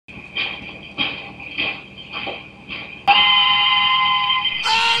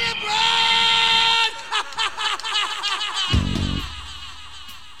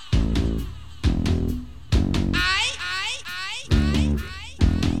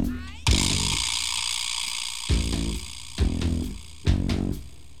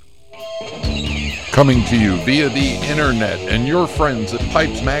Coming to you via the internet and your friends at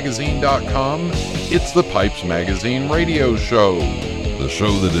pipesmagazine.com, it's the Pipes Magazine radio show. The show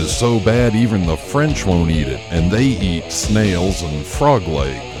that is so bad even the French won't eat it, and they eat snails and frog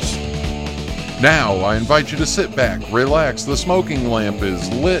legs. Now, I invite you to sit back, relax, the smoking lamp is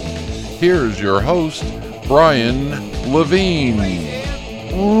lit. Here's your host, Brian Levine.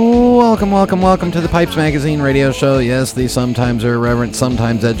 Welcome to the Pipes Magazine radio show. Yes, the sometimes irreverent,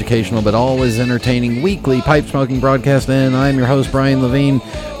 sometimes educational, but always entertaining weekly pipe smoking broadcast, and I'm your host, Brian Levine,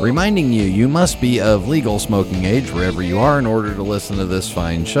 reminding you must be of legal smoking age wherever you are in order to listen to this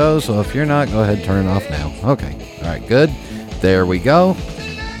fine show, so if you're not, go ahead and turn it off now. Okay, all right, good. There we go.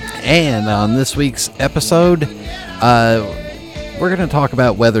 And on this week's episode, we're going to talk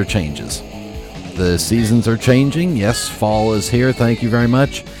about weather changes. The seasons are changing. Yes, fall is here. Thank you very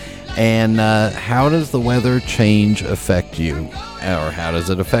much. And how does the weather change affect you? Or how does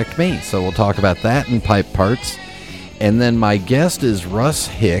it affect me? So we'll talk about that in pipe parts. And then my guest is Russ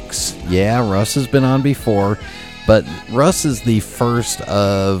Hicks. Yeah, Russ has been on before, but Russ is the first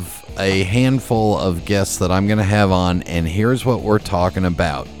of a handful of guests that I'm going to have on, and here's what we're talking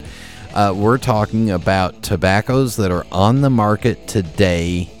about. We're talking about tobaccos that are on the market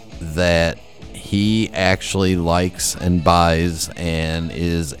today that he actually likes and buys and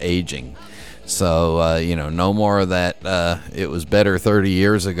is aging. So, no more of that it was better 30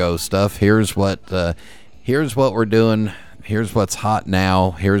 years ago stuff. Here's what we're doing. Here's what's hot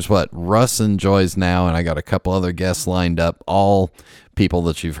now. Here's what Russ enjoys now. And I got a couple other guests lined up, all people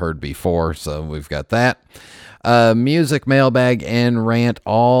that you've heard before. So we've got that. Music, mailbag, and rant,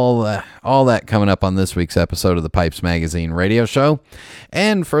 all that coming up on this week's episode of the Pipes Magazine radio show.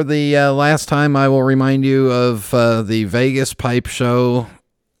 And for the last time, I will remind you of the Vegas Pipe Show,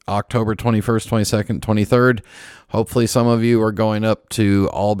 October 21st, 22nd, 23rd. Hopefully some of you are going up to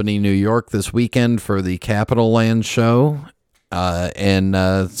Albany, New York this weekend for the Capitol Land show. And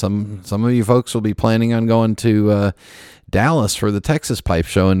some of you folks will be planning on going to Dallas for the Texas Pipe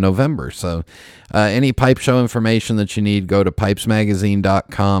Show in November. So any pipe show information that you need, go to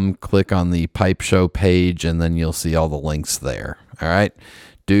pipesmagazine.com, click on the pipe show page, and then you'll see all the links there. All right.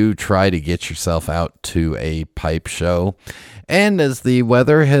 Do try to get yourself out to a pipe show. And as the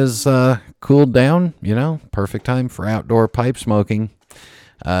weather has cooled down, perfect time for outdoor pipe smoking.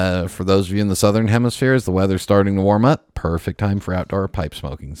 For those of you in the southern hemisphere, as the weather's starting to warm up, perfect time for outdoor pipe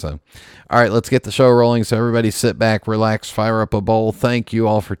smoking. So, all right, let's get the show rolling. So everybody sit back, relax, fire up a bowl. Thank you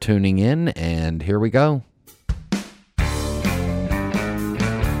all for tuning in, and here we go.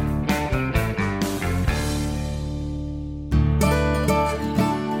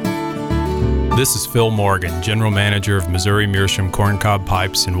 This is Phil Morgan, General Manager of Missouri Meerschaum Corncob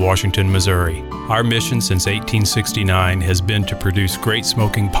Pipes in Washington, Missouri. Our mission since 1869 has been to produce great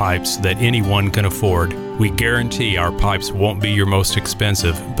smoking pipes that anyone can afford. We guarantee our pipes won't be your most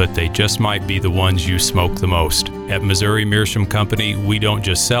expensive, but they just might be the ones you smoke the most. At Missouri Meerschaum Company, we don't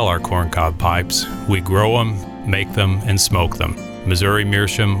just sell our corncob pipes. We grow them, make them, and smoke them. Missouri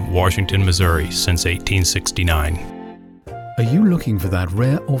Meerschaum, Washington, Missouri, since 1869. Are you looking for that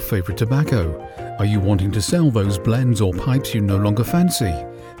rare or favorite tobacco? Are you wanting to sell those blends or pipes you no longer fancy?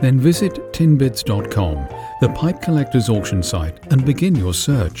 Then visit tinbids.com, the pipe collector's auction site, and begin your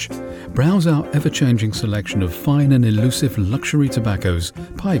search. Browse our ever-changing selection of fine and elusive luxury tobaccos,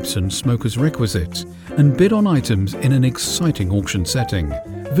 pipes and smokers' requisites, and bid on items in an exciting auction setting.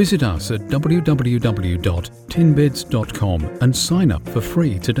 Visit us at www.tinbids.com and sign up for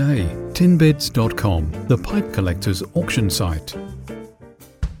free today. Tinbids.com, the pipe collector's auction site.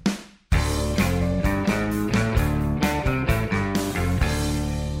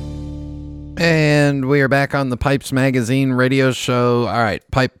 And we are back on the Pipes Magazine radio show. All right,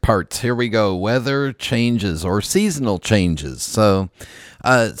 pipe parts. Here we go. Weather changes or seasonal changes. So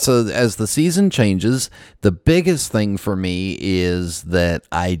as the season changes, the biggest thing for me is that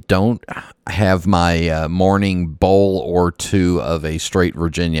I don't have my morning bowl or two of a straight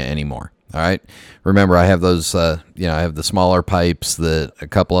Virginia anymore. All right. Remember, I have those, I have the smaller pipes, a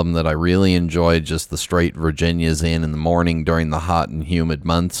couple of them that I really enjoy, just the straight Virginias in the morning during the hot and humid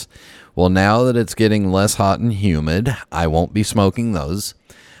months. Well, now that it's getting less hot and humid, I won't be smoking those.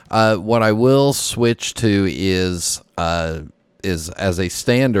 What I will switch to is as a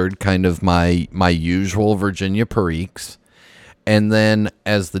standard kind of my usual Virginia Periques. And then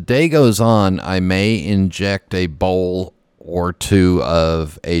as the day goes on, I may inject a bowl or two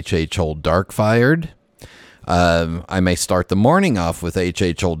of H.H. Old Dark Fired. I may start the morning off with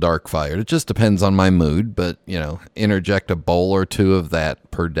H.H. Old Dark Fired. It just depends on my mood, but, interject a bowl or two of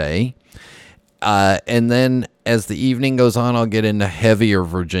that per day. And then as the evening goes on, I'll get into heavier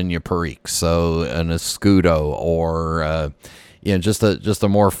Virginia Periques, so an Escudo or just a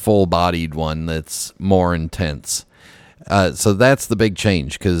more full-bodied one that's more intense. So that's the big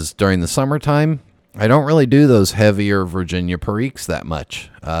change, because during the summertime, I don't really do those heavier Virginia Periques that much.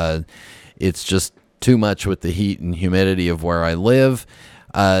 It's just too much with the heat and humidity of where I live,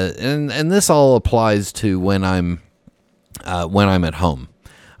 and this all applies to when I'm at home.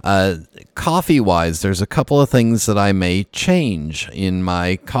 Coffee-wise, there's a couple of things that I may change in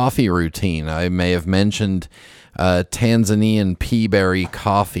my coffee routine. I may have mentioned Tanzanian pea berry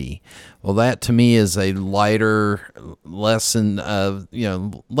coffee. Well, that to me is a lighter, less intense,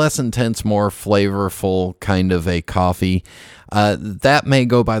 more flavorful kind of a coffee. That may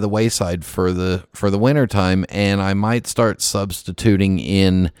go by the wayside for the wintertime, and I might start substituting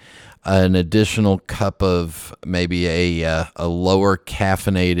in an additional cup of maybe a lower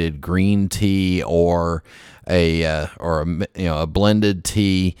caffeinated green tea or a blended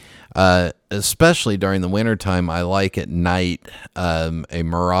tea. Especially during the wintertime, I like at night a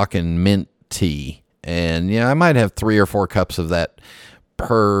Moroccan mint tea, and I might have 3 or 4 cups of that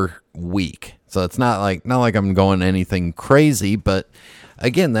per week. So it's not like I'm going anything crazy, but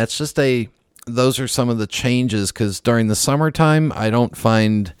again, that's just those are some of the changes, because during the summertime, I don't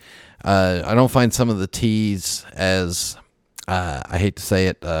find some of the teas as I hate to say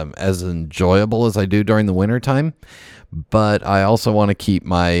it, as enjoyable as I do during the wintertime. But I also want to keep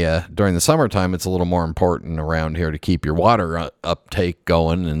my, during the summertime, it's a little more important around here to keep your water uptake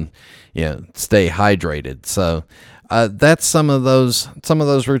going and, stay hydrated. So, that's some of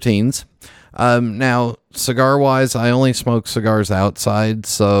those routines. Now, cigar wise, I only smoke cigars outside.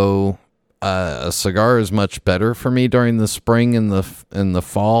 So, a cigar is much better for me during the spring and the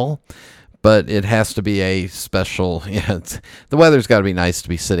fall. But it has to be a special, the weather's got to be nice to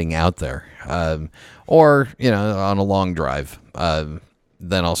be sitting out there. Or, on a long drive.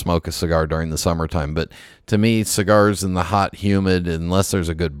 Then I'll smoke a cigar during the summertime. But to me, cigars in the hot, humid, unless there's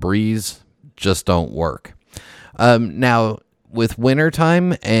a good breeze, just don't work. Now, with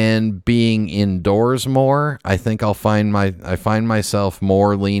wintertime and being indoors more, I think I find myself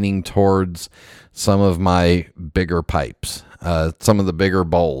more leaning towards some of my bigger pipes. Some of the bigger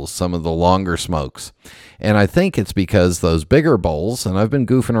bowls, some of the longer smokes. And I think it's because those bigger bowls, and I've been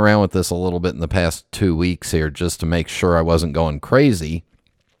goofing around with this a little bit in the past 2 weeks here just to make sure I wasn't going crazy.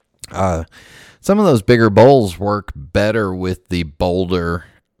 Some of those bigger bowls work better with the bolder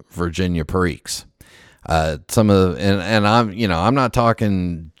Virginia Periques. And I'm not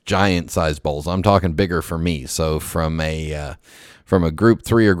talking giant size bowls. I'm talking bigger for me. So from a group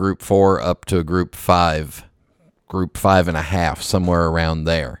 3 or group 4 up to a group 5 and a half, somewhere around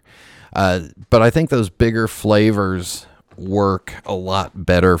there. But I think those bigger flavors work a lot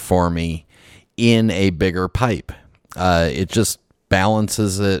better for me in a bigger pipe. It just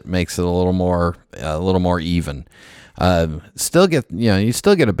balances it, makes it a little more even. You still get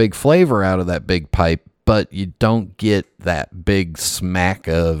a big flavor out of that big pipe, but you don't get that big smack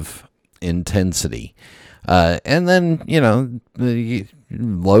of intensity. And then, you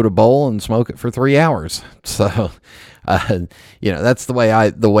load a bowl and smoke it for 3 hours. So, that's the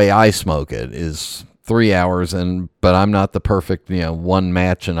way I smoke it is 3 hours. But I'm not the perfect, one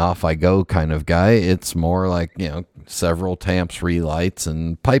match and off I go kind of guy. It's more like, several tamps, relights,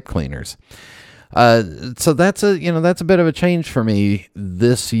 and pipe cleaners. So that's a bit of a change for me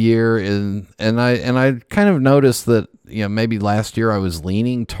this year. And I kind of noticed that, maybe last year I was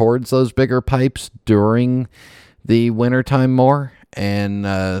leaning towards those bigger pipes during the wintertime more and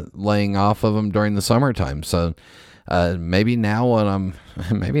laying off of them during the summertime. So maybe now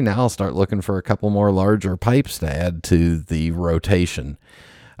I'll start looking for a couple more larger pipes to add to the rotation.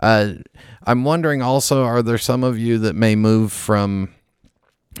 I'm wondering also, are there some of you that may move from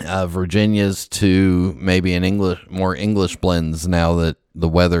Virginias to maybe more English blends now that the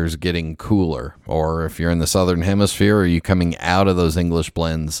weather's getting cooler? Or if you're in the southern hemisphere, are you coming out of those English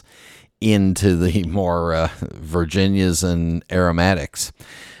blends into the more Virginias and aromatics?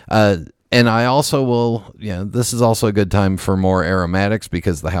 And I also will, this is also a good time for more aromatics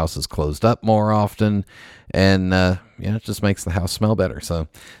because the house is closed up more often, and it just makes the house smell better. So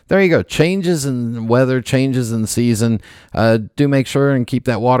there you go. Changes in weather, changes in season. Do make sure and keep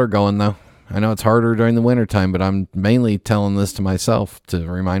that water going, though. I know it's harder during the wintertime, but I'm mainly telling this to myself to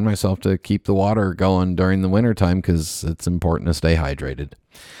remind myself to keep the water going during the wintertime because it's important to stay hydrated.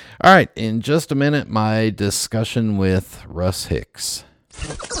 All right, in just a minute, my discussion with Russ Hicks.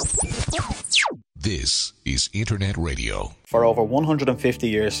 This is Internet Radio. For over 150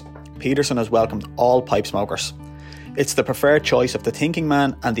 years, Peterson has welcomed all pipe smokers. It's the preferred choice of the thinking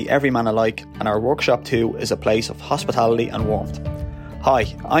man and the everyman alike, and our workshop too is a place of hospitality and warmth.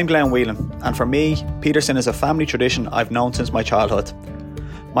 Hi, I'm Glenn Whelan, and for me, Peterson is a family tradition I've known since my childhood.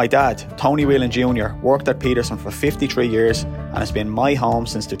 My dad, Tony Whelan Jr., worked at Peterson for 53 years and has been my home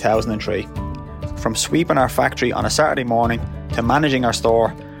since 2003. From sweeping our factory on a Saturday morning, to managing our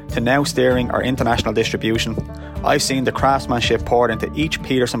store, to now steering our international distribution, I've seen the craftsmanship poured into each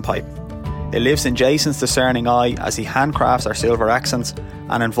Peterson pipe. It lives in Jason's discerning eye as he handcrafts our silver accents,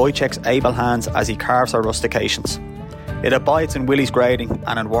 and in Wojciech's able hands as he carves our rustications. It abides in Willie's grading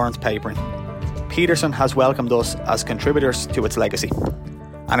and in Warren's papering. Peterson has welcomed us as contributors to its legacy,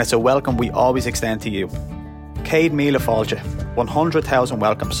 and it's a welcome we always extend to you. Cade Míle Fáilte, 100,000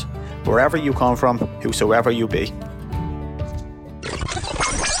 welcomes, wherever you come from, whosoever you be.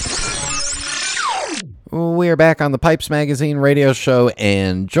 We are back on the Pipes Magazine radio show,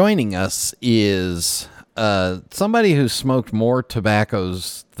 and joining us is somebody who smoked more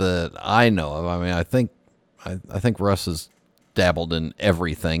tobaccos that I know of. I mean, I think Russ has dabbled in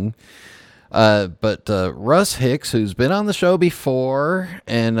everything. But Russ Hicks, who's been on the show before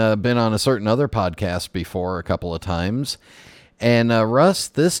and been on a certain other podcast before a couple of times. And Russ,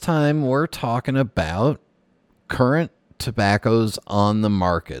 this time we're talking about current tobaccos on the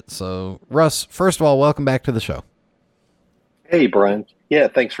market. So, Russ, first of all, welcome back to the show. Hey, Brian. Yeah,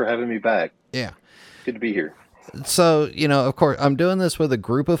 thanks for having me back. Yeah. Good to be here. So, of course, I'm doing this with a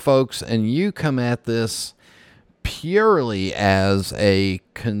group of folks, and you come at this purely as a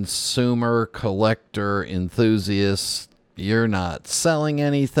consumer, collector, enthusiast. You're not selling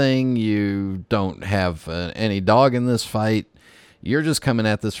anything. You don't have any dog in this fight. You're just coming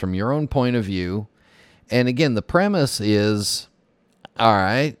at this from your own point of view. And again, the premise is, all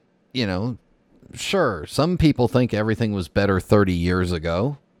right, sure, some people think everything was better 30 years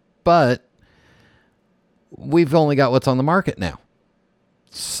ago, but we've only got what's on the market now.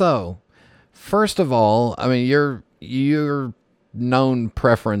 So, first of all, I mean, your known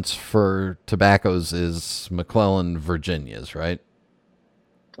preference for tobaccos is McClellan Virginias, right?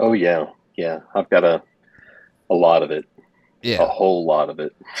 Oh, yeah. Yeah. I've got a lot of it. Yeah. A whole lot of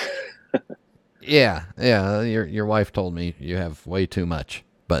it. Yeah. Your wife told me you have way too much,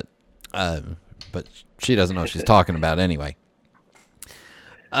 but she doesn't know what she's talking about anyway.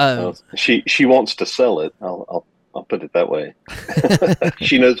 She wants to sell it. I'll put it that way.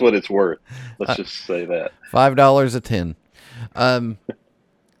 She knows what it's worth. Let's just say that. $5 a tin.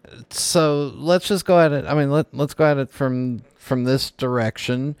 So let's just go at it. I mean, let's go at it from this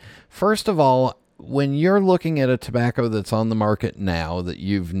direction. First of all, when you're looking at a tobacco that's on the market now that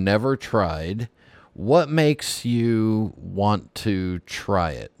you've never tried, what makes you want to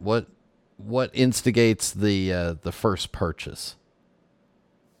try it? What instigates the first purchase?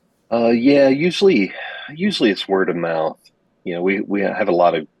 Yeah, usually it's word of mouth. We have a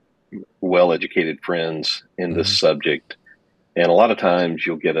lot of well-educated friends in this subject, and a lot of times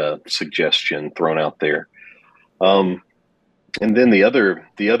you'll get a suggestion thrown out there. And then the other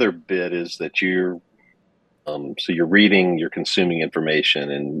bit is that you're reading, you're consuming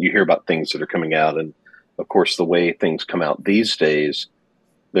information, and you hear about things that are coming out. And of course, the way things come out these days,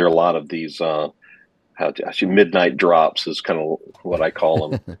 there are a lot of these midnight drops is kind of what I call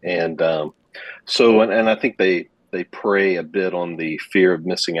them. And so I think they prey a bit on the fear of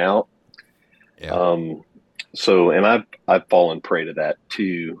missing out. Yeah. And I've fallen prey to that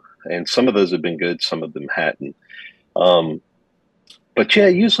too. And some of those have been good, some of them hadn't. But yeah,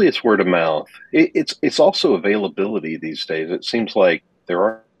 usually it's word of mouth. It's also availability these days. It seems like there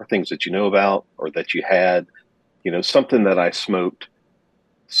are things that you know about or that you had, something that I smoked,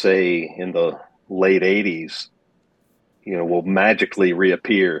 say in the late 80s, will magically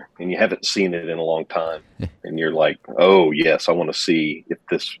reappear and you haven't seen it in a long time. And you're like, oh yes, I want to see if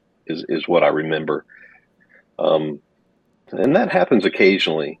this is what I remember. And that happens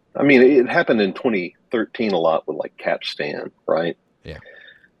occasionally. I mean, it happened in 2013 a lot with like Capstan, right? Yeah.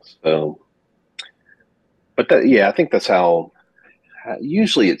 So, but I think that's how,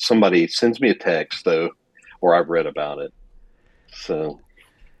 usually it's somebody sends me a text though, or I've read about it. So.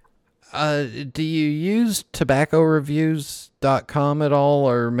 Do you use tobaccoreviews.com at all,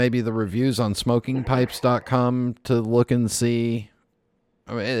 or maybe the reviews on smokingpipes.com to look and see?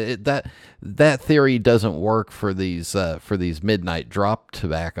 I mean, that theory doesn't work for these midnight drop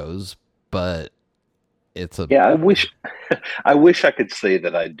tobaccos, but I wish I could say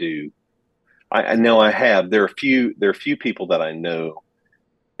that I do. I know I have. There are a few people that I know,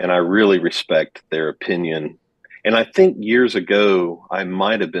 and I really respect their opinion. And I think years ago I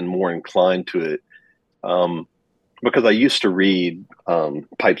might have been more inclined to it. because I used to read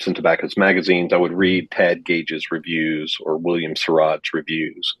Pipes and Tobaccos magazines. I would read Tad Gage's reviews or William Surratt's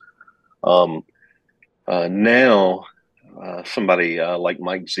reviews. Now, somebody like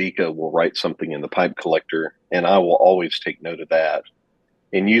Mike Zika will write something in the Pipe Collector, and I will always take note of that.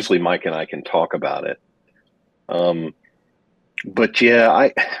 And usually Mike and I can talk about it. But yeah,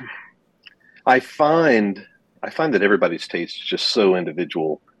 I find that everybody's taste is just so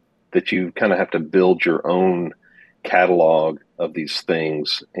individual that you kind of have to build your own catalog of these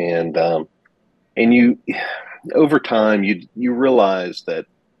things, and you over time you realize that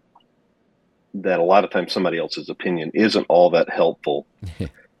a lot of times somebody else's opinion isn't all that helpful.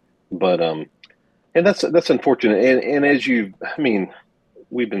 But and that's unfortunate. And as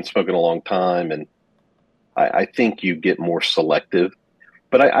we've been smoking a long time, and I think you get more selective.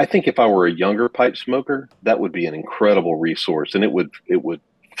 But I think if I were a younger pipe smoker, that would be an incredible resource, and it would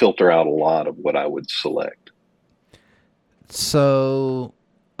filter out a lot of what I would select. So,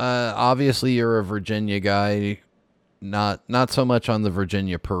 obviously, you're a Virginia guy, not so much on the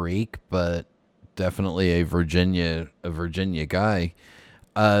Virginia Perique, but definitely a Virginia guy.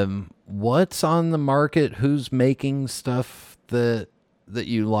 What's on the market? Who's making stuff that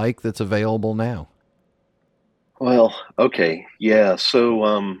you like that's available now? Well, okay. Yeah.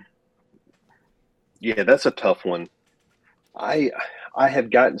 So, yeah, that's a tough one. I have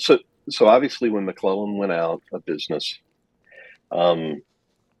gotten, so obviously when McClellan went out of business, I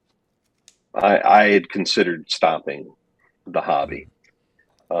had considered stopping the hobby.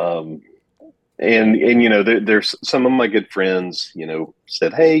 And there's some of my good friends,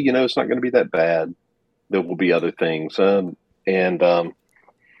 said, hey, it's not going to be that bad. There will be other things. And I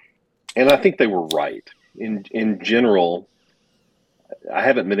think they were right. In general, I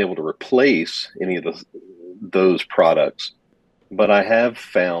haven't been able to replace any of those products, but I have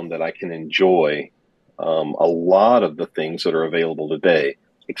found that I can enjoy a lot of the things that are available today,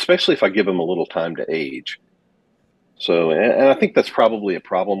 especially if I give them a little time to age. So, and I think that's probably a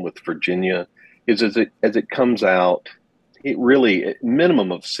problem with Virginia, is as it comes out, it really, at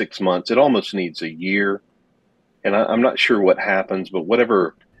minimum of 6 months, it almost needs a year. And I'm not sure what happens, but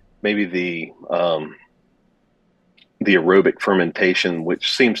whatever, maybe the aerobic fermentation,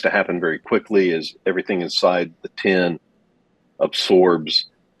 which seems to happen very quickly as everything inside the tin absorbs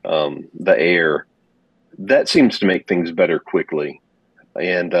the air, that seems to make things better quickly.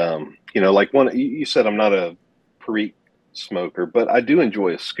 And, like you said, I'm not a Perique smoker, but I do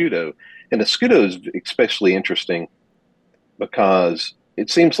enjoy a Scudo. And a Scudo is especially interesting because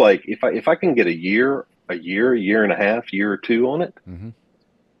it seems like if I can get a year and a half, year or two on it, mm-hmm.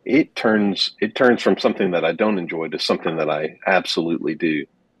 it turns from something that I don't enjoy to something that I absolutely do.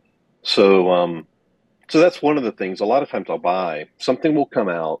 So, so that's one of the things. A lot of times I'll buy something, will come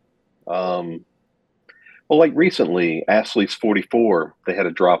out. Well, like recently, Astley's 44, they had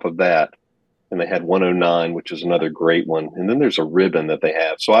a drop of that, and they had 109, which is another great one. And then there's a ribbon that they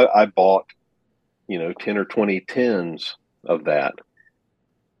have. So I bought, 10 or 20 tins of that,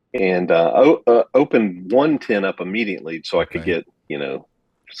 and opened one tin up immediately so I could get,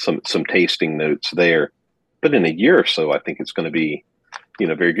 some tasting notes there. But in a year or so, I think it's going to be,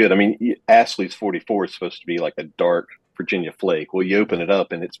 very good. I mean, Astley's 44 is supposed to be like a dark Virginia flake. Well, you open it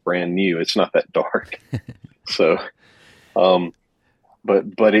up and it's brand new. It's not that dark. So,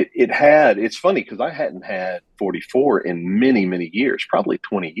 but it's funny because I hadn't had 44 in many, many years, probably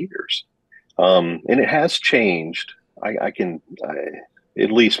 20 years. And it has changed.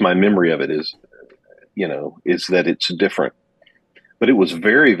 At least my memory of it is, is that it's different. But it was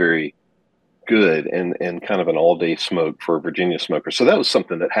very, very good and kind of an all-day smoke for a Virginia smoker. So that was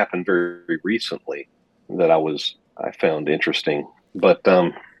something that happened very, very recently that I found interesting. But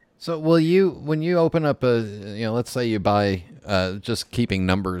so when you open up let's say you buy, just keeping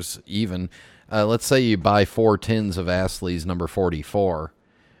numbers even, let's say you buy 4 tins of Astley's number 44,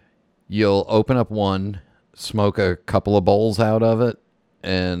 you'll open up one, smoke a couple of bowls out of it,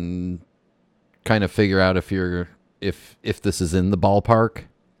 and kind of figure out if this is in the ballpark.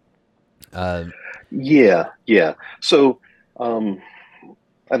 Yeah. So,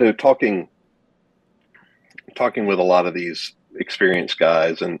 I know talking with a lot of these experienced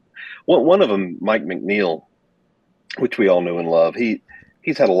guys, and one of them, Mike McNeil, which we all know and love,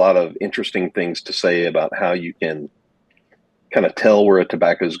 he's had a lot of interesting things to say about how you can kind of tell where a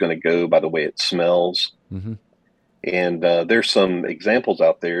tobacco is going to go by the way it smells. Mm-hmm. And there's some examples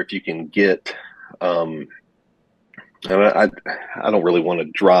out there. If you can get, and I don't really want to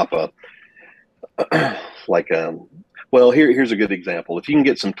drop here's a good example. If you can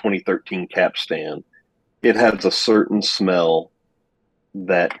get some 2013 Capstan, it has a certain smell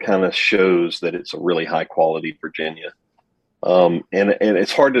that kind of shows that it's a really high quality Virginia. And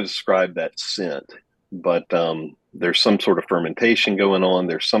it's hard to describe that scent, but there's some sort of fermentation going on.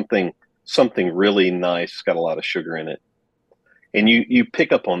 There's something really nice. It's got a lot of sugar in it, and you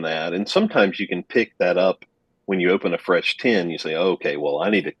pick up on that. And sometimes you can pick that up when you open a fresh tin. You say, oh, okay, well, I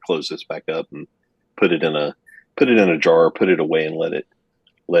need to close this back up and put it in a jar, put it away, and let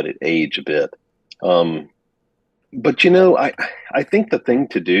it age a bit. But I think the thing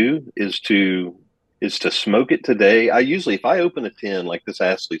to do is to smoke it today. I usually, if I open a tin like this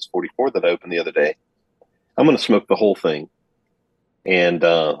Astley's 44 that I opened the other day, I'm going to smoke the whole thing, and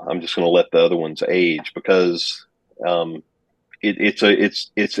I'm just going to let the other ones age, because it's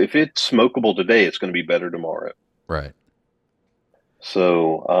if it's smokable today, it's going to be better tomorrow. Right.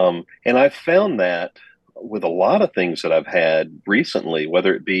 So, and I've found that with a lot of things that I've had recently,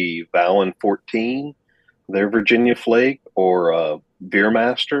 whether it be Vallon 14, their Virginia Flake, or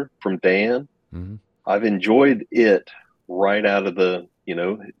Beermaster from Dan, Mm-hmm. I've enjoyed it right out of the,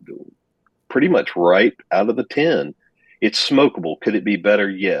 pretty much right out of the tin. It's smokable. Could it be better?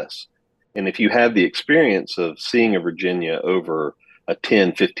 Yes. And if you have the experience of seeing a Virginia over a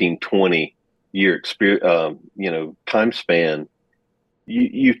 10, 15, 20 year experience, time span,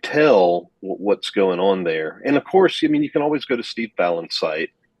 you tell what's going on there. And of course, you can always go to Steve Fallon's site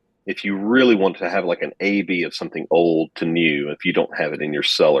if you really want to have like an A/B of something old to new, if you don't have it in your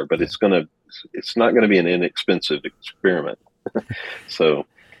cellar, but it's not going to be an inexpensive experiment. So,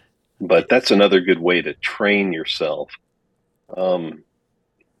 but that's another good way to train yourself.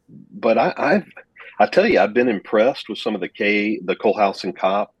 But I tell you, I've been impressed with some of the Kohlhaas and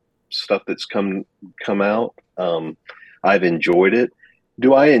Kopp stuff that's come out. I've enjoyed it.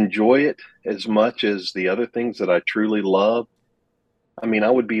 Do I enjoy it as much as the other things that I truly love? I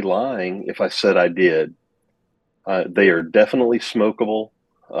would be lying if I said I did. They are definitely smokable.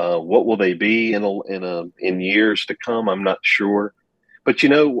 What will they be in years to come? I'm not sure. But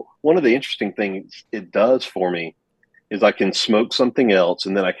one of the interesting things it does for me is I can smoke something else,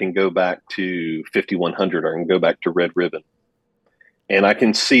 and then I can go back to 5100, or I can go back to Red Ribbon, and I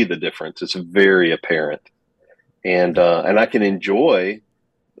can see the difference. It's very apparent, and I can enjoy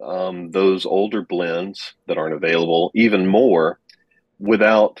those older blends that aren't available even more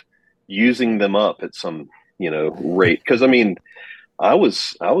without using them up at some rate. Because I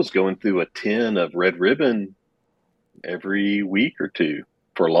was going through a tin of Red Ribbon every week or two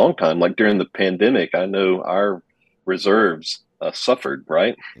for a long time. Like during the pandemic, I know our reserves suffered,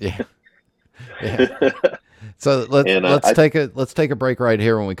 right? Yeah. So let's take a break right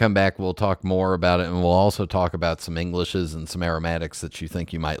here. When we come back, we'll talk more about it, and we'll also talk about some Englishes and some aromatics that you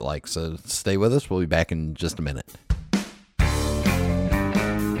think you might like. So stay with us. We'll be back in just a minute.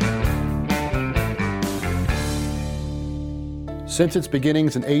 Since its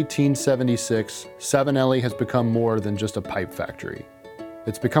beginnings in 1876, Savinelli has become more than just a pipe factory.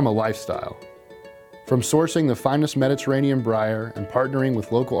 It's become a lifestyle. From sourcing the finest Mediterranean briar and partnering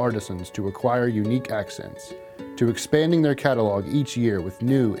with local artisans to acquire unique accents, to expanding their catalog each year with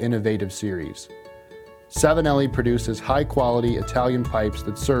new, innovative series, Savinelli produces high-quality Italian pipes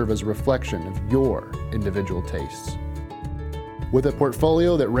that serve as a reflection of your individual tastes. With a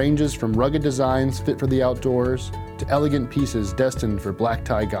portfolio that ranges from rugged designs fit for the outdoors to elegant pieces destined for black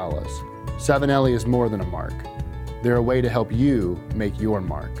tie galas, Savinelli is more than a mark. They're a way to help you make your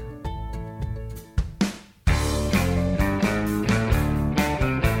mark.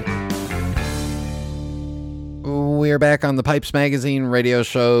 We are back on the Pipes Magazine radio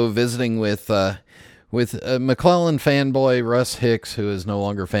show, visiting with McClelland fanboy Russ Hicks, who is no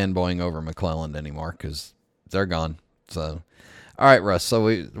longer fanboying over McClelland anymore because they're gone. So, all right, Russ. So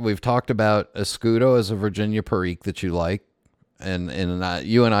we've talked about Escudo as a Virginia Perique that you like, and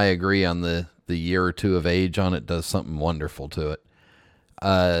you and I agree on the year or two of age on it does something wonderful to it.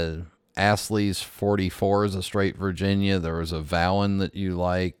 Astley's 44 is a straight Virginia. There was a Vallon that you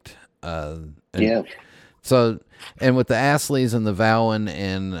liked. Yeah. So, and with the Astleys and the Vallon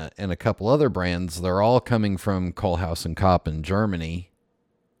and a couple other brands, they're all coming from Kohlhaas and Kopp in Germany.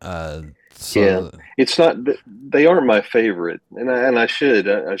 Yeah, it's not. They aren't my favorite, and I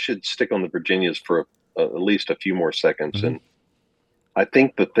should stick on the Virginias for at least a few more seconds. Mm-hmm. And I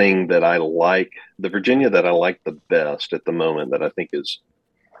think the thing that I like, the Virginia that I like the best at the moment, that I think is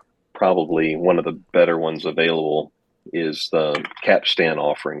probably one of the better ones available, is the capstan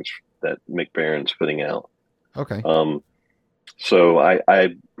offerings that McBaron's putting out. Okay. So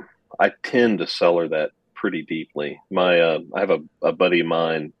I tend to cellar that pretty deeply. I have a buddy of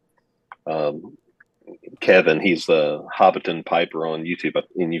mine, Kevin. He's the Hobbiton Piper on YouTube,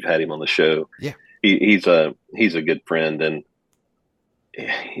 and you've had him on the show. Yeah. He's a good friend, and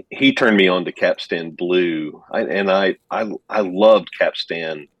he turned me on to Capstan Blue, I loved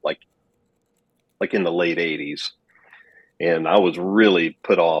Capstan like in the late 80s, and I was really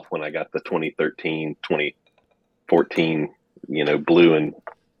put off when I got the 2013, 2014, blue and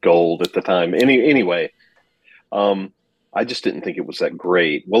gold at the time. Anyway, I just didn't think it was that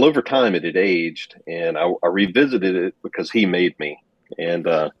great. Well, over time it had aged, and I revisited it because he made me, and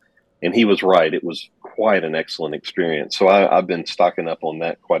he was right. It was quite an excellent experience. So I've been stocking up on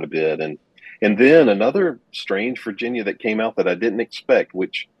that quite a bit, and then another strange Virginia that came out that I didn't expect,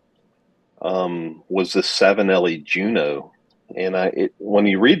 which was the 7LE Juno, and when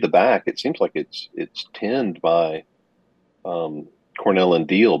you read the back, it seems like it's tinned by Cornell and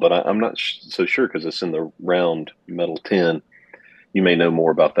Deal, but I'm not so sure because it's in the round metal tin. You may know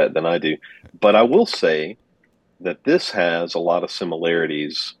more about that than I do, but I will say that this has a lot of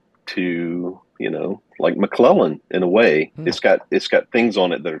similarities to, like McClellan in a way. It's got things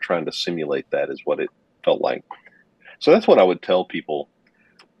on it that are trying to simulate that, is what it felt like. So that's what I would tell people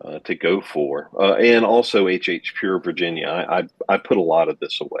to go for, and also HH Pure Virginia. I put a lot of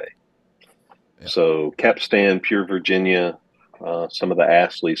this away. Yeah. So Capstan Pure Virginia, some of the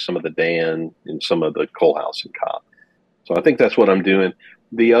Astley, some of the Dan, and some of the Coalhouse and Cop. So I think that's what I'm doing.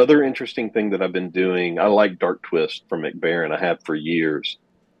 The other interesting thing that I've been doing, I like Dark Twist from McBaron. I have for years,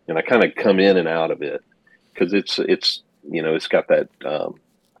 and I kind of come in and out of it because it's got that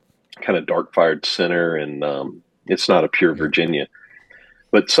kind of dark fired center, and it's not a pure Virginia.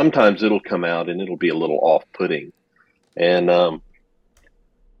 But sometimes it'll come out and it'll be a little off-putting, and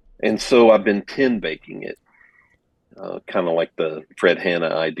so I've been tin baking it, kind of like the Fred Hanna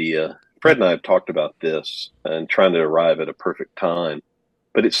idea. Fred and I have talked about this and trying to arrive at a perfect time,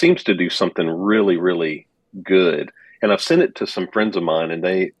 but it seems to do something really, really good. And I've sent it to some friends of mine, and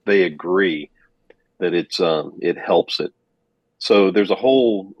they agree that it helps it. So there's a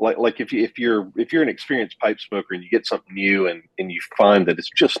whole like if you're an experienced pipe smoker and you get something new and you find that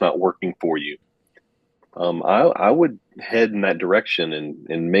it's just not working for you, I would head in that direction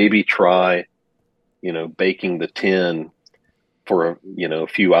and maybe try, baking the tin for a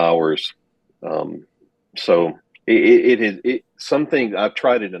few hours. So it something I've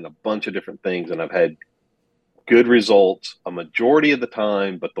tried it in a bunch of different things, and I've had good results a majority of the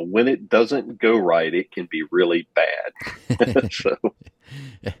time, but when it doesn't go right, it can be really bad. So,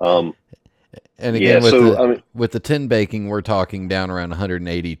 and again, with the tin baking, we're talking down around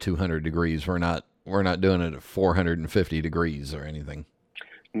 180, 200 degrees. We're not doing it at 450 degrees or anything.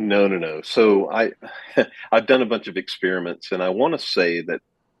 No. So I've done a bunch of experiments, and I want to say that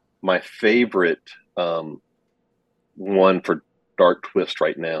my favorite one for Dark Twist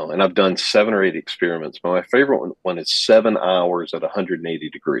right now, and I've done 7 or 8 experiments, but my favorite one is 7 hours at 180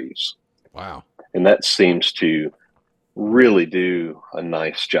 degrees. Wow. And that seems to really do a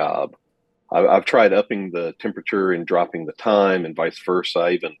nice job. I've tried upping the temperature and dropping the time and vice versa.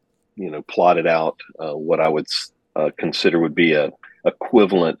 I even, plotted out what I would consider would be a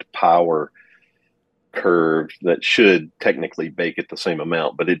equivalent power curve that should technically bake at the same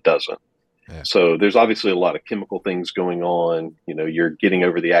amount, but it doesn't. Yeah. So there's obviously a lot of chemical things going on. You're getting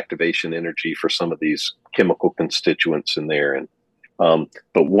over the activation energy for some of these chemical constituents in there. And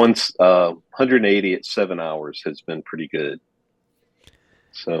but once 180 at 7 hours has been pretty good.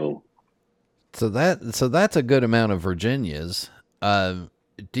 So that's a good amount of Virginias.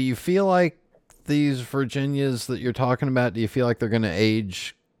 Do you feel like these Virginias that you're talking about, do you feel like they're going to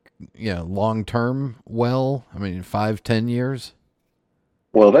age, long term well? I mean, 5-10 years?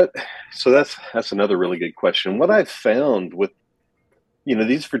 Well, that's another really good question. What I've found with,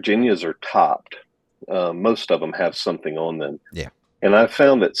 these Virginias are topped. Most of them have something on them. Yeah. And I've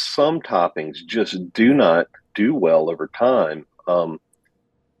found that some toppings just do not do well over time. One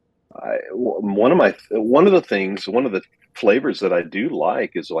of the flavors that I do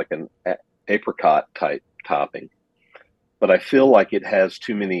like is like an apricot type topping, but I feel like it has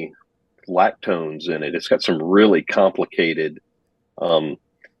too many lactones in it. It's got some really complicated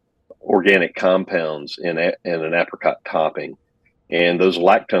organic compounds in an apricot topping, and those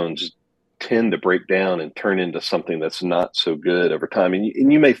lactones tend to break down and turn into something that's not so good over time. And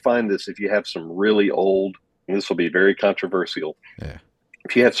you may find this if you have some really old, and this will be very controversial. Yeah.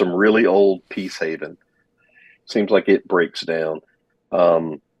 If you have some really old Peace Haven, seems like it breaks down.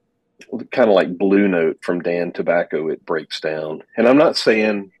 Kind of like Blue Note from Dan Tobacco, it breaks down. And I'm not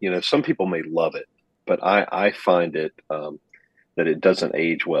saying, some people may love it, but I find it that it doesn't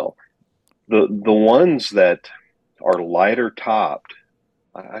age well. The ones that are lighter topped,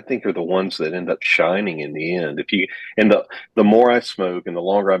 I think are the ones that end up shining in the end. The more I smoke and the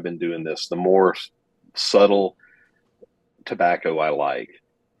longer I've been doing this, the more subtle tobacco I like.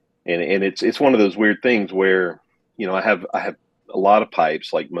 And it's one of those weird things where, I have a lot of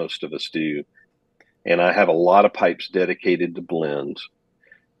pipes like most of us do, and I have a lot of pipes dedicated to blends.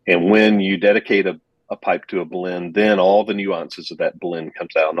 And when you dedicate a pipe to a blend, then all the nuances of that blend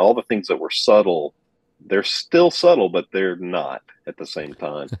comes out, and all the things that were subtle, they're still subtle, but they're not at the same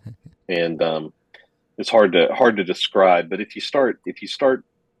time. And it's hard to describe. But if you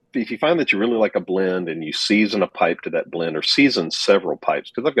find that you really like a blend and you season a pipe to that blend, or season several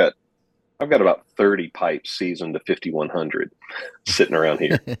pipes, because I've got about 30 pipes seasoned to 5100 sitting around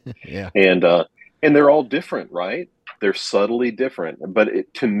here. Yeah. And they're all different, right? They're subtly different, but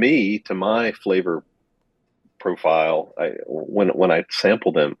to my flavor profile, when I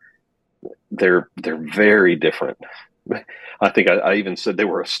sample them, they're very different. I think I even said they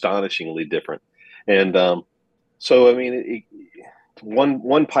were astonishingly different. And so, I mean,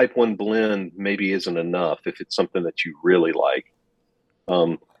 one pipe, one blend maybe isn't enough if it's something that you really like.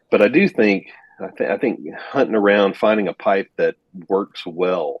 But I do think, I think hunting around, finding a pipe that works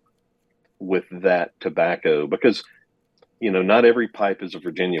well with that tobacco, because, not every pipe is a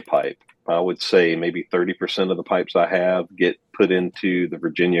Virginia pipe. I would say maybe 30% of the pipes I have get put into the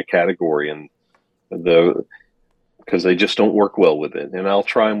Virginia category, and because they just don't work well with it. And I'll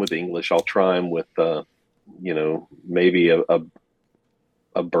try them with English. I'll try them with, maybe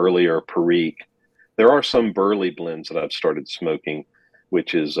a Burley or a Perique. There are some Burley blends that I've started smoking,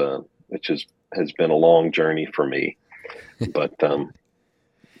 which has been a long journey for me. But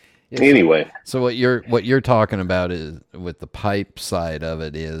anyway, so what you're talking about is, with the pipe side of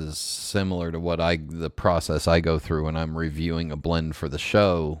it, is similar to the process I go through when I'm reviewing a blend for the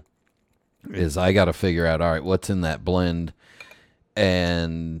show. Is I got to figure out, all right, what's in that blend,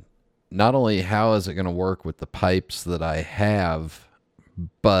 and not only how is it going to work with the pipes that I have,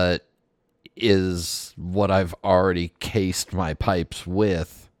 but is what I've already cased my pipes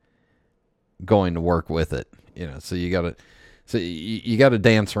with going to work with it. So you got to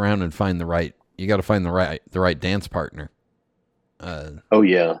dance around and find the right dance partner. Oh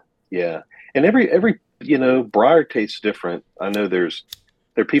yeah. And every briar tastes different. I know there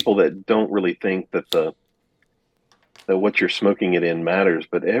are people that don't really think that that what you're smoking it in matters,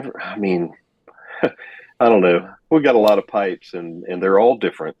 but I don't know. We've got a lot of pipes, and they're all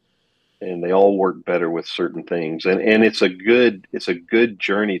different, and they all work better with certain things. And it's a good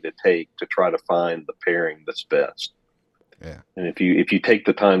journey to take to try to find the pairing that's best. Yeah. And if you take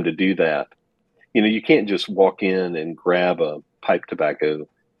the time to do that, you can't just walk in and grab a pipe tobacco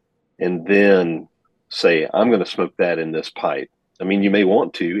and then say, I'm going to smoke that in this pipe. I mean, you may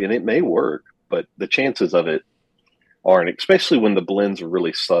want to, and it may work, but the chances of it aren't, especially when the blends are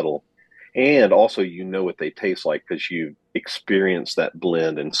really subtle. And also, what they taste like because you experience that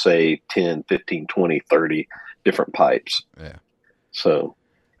blend in, say, 10, 15, 20, 30 different pipes. Yeah. So,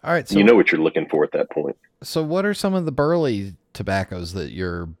 all right. So you know what you're looking for at that point. So what are some of the Burley tobaccos that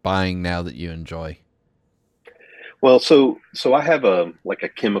you're buying now that you enjoy? Well, so I have a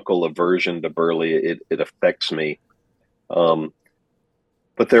chemical aversion to Burley. It affects me.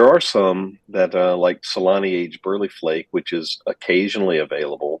 But there are some that, like Solani aged Burley Flake, which is occasionally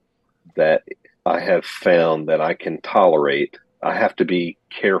available, that I have found that I can tolerate. I have to be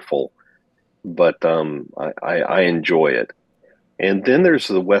careful, but I enjoy it. And then there's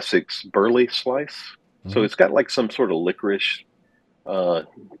the Wessex Burley Slice. Mm-hmm. So it's got like some sort of licorice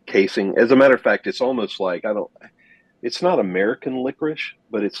casing. As a matter of fact, it's almost like, it's not American licorice,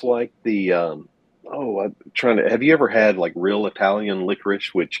 but it's like the, have you ever had like real Italian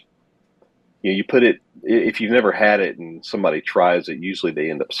licorice, which, you put it, if you've never had it and somebody tries it, usually they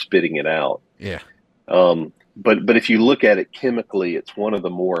end up spitting it out. Yeah. But if you look at it chemically, it's one of the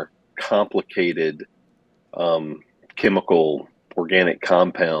more complicated chemical organic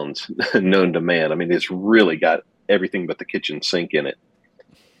compounds known to man. I mean, it's really got everything but the kitchen sink in it.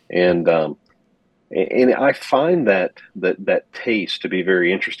 And I find that taste to be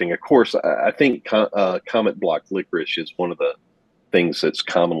very interesting. Of course, I think Comet Block licorice is one of the things that's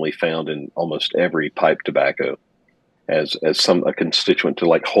commonly found in almost every pipe tobacco as a constituent to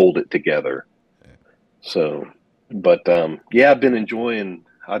like hold it together. So, but I've been enjoying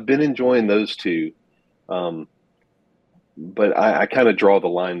those two. But I kind of draw the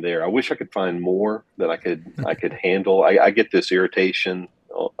line there. I wish I could find more that I could handle. I get this irritation,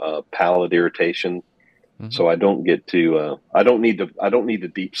 palate irritation. Mm-hmm. So I don't get to. I don't need to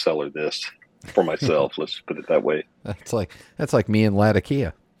deep cellar this for myself. Let's put it that way. That's like me and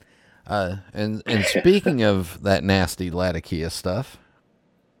Latakia. And speaking of that nasty Latakia stuff,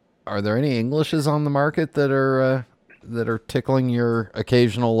 are there any Englishes on the market that are tickling your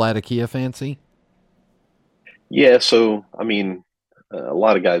occasional Latakia fancy? Yeah, so I mean, a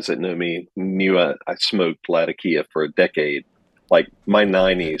lot of guys that know me knew I smoked Latakia for a decade. Like my Yeah.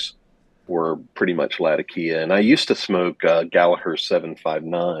 '90s were pretty much Latakia, and I used to smoke Gallagher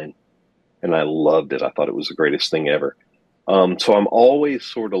 759, and I loved it. I thought it was the greatest thing ever. So I'm always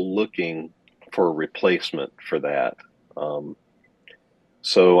sort of looking for a replacement for that. Um,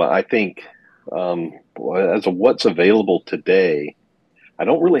 so I think as of what's available today, I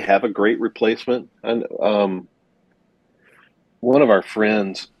don't really have a great replacement. And one of our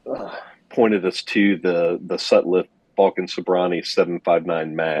friends pointed us to the Sutliff Falcon Sobrani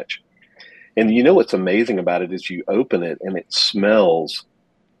 759 match. And you know what's amazing about it is you open it and it smells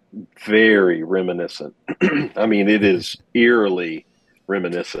very reminiscent. I mean, it is eerily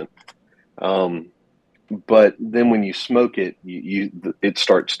reminiscent. Um, but then when you smoke it, it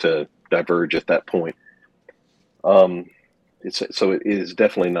starts to diverge at that point. Um, so it is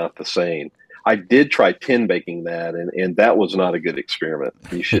definitely not the same. I did try tin baking that, and that was not a good experiment.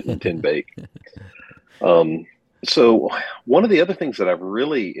 You shouldn't tin bake. Um, so one of the other things that I've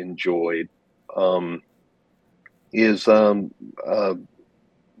really enjoyed um, is the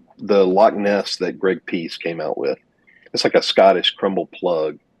Loch Ness that Greg Peace came out with. It's like a Scottish crumble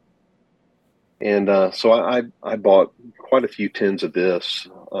plug, and so I bought quite a few tins of this.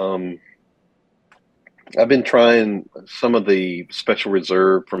 I've been trying some of the Special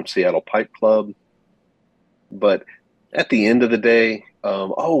Reserve from Seattle Pipe Club, but at the end of the day,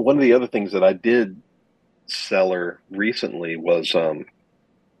 one of the other things that I did cellar recently was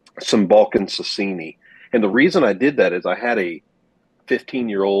some Balkan Sassini. And the reason I did that is I had a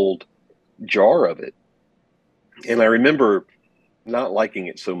 15-year-old jar of it. And I remember not liking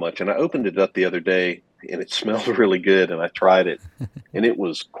it so much. And I opened it up the other day and it smelled really good. And I tried it and it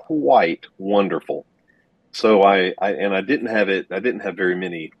was quite wonderful. So I didn't have it. I didn't have very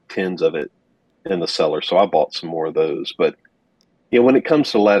many tins of it in the cellar. So I bought some more of those. But when it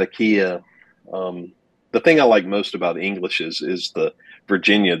comes to Latakia, the thing I like most about English is the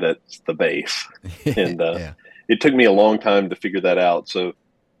Virginia that's the base, and Yeah. it took me a long time to figure that out. So,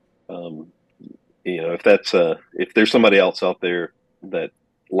 um, if there's somebody else out there that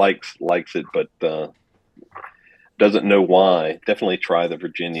likes it, but doesn't know why, definitely try the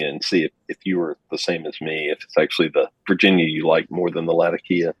Virginia and see if you were the same as me. If it's actually the Virginia you like more than the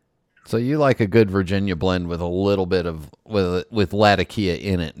Latakia. So you like a good Virginia blend with a little bit of with Latakia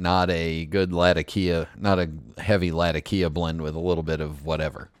in it, not a good Latakia, not a heavy Latakia blend with a little bit of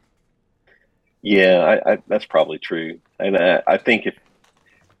whatever. Yeah, I that's probably true. And I think if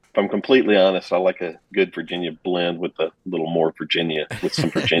I'm completely honest, I like a good Virginia blend with a little more Virginia, with some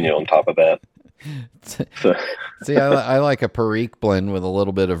Virginia on top of that. So, See, I like a Perique blend with a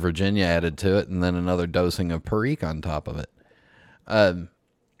little bit of Virginia added to it, and then another dosing of Perique on top of it.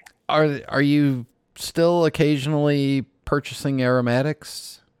 Are you still occasionally purchasing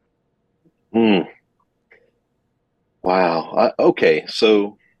aromatics? wow. Okay,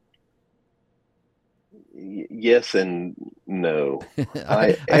 so yes and no.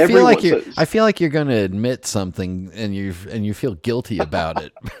 I feel like I feel like you're going to admit something, and you feel guilty about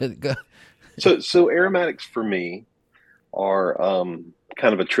it. So aromatics for me are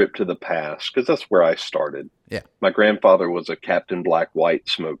kind of a trip to the past because that's where I started. Yeah. My grandfather was a Captain Black White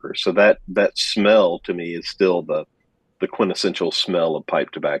smoker, so that smell to me is still the quintessential smell of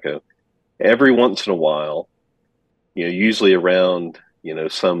pipe tobacco. Every once in a while, usually around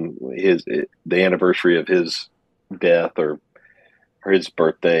the anniversary of his death or his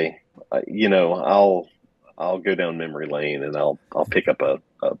birthday, I'll go down memory lane and I'll pick up a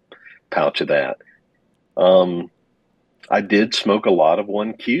pouch of that. I did smoke a lot of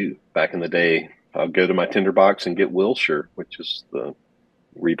 1Q back in the day. I'll go to my tinderbox and get Wilshire, which is the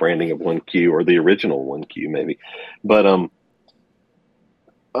rebranding of 1Q or the original 1Q maybe. But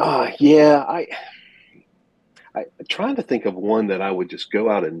yeah, I'm trying to think of one that I would just go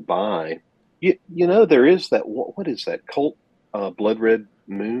out and buy. There is that. What is that? Colt Blood Red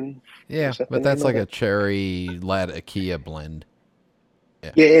Moon? Yeah, but that's like a cherry Latakia blend.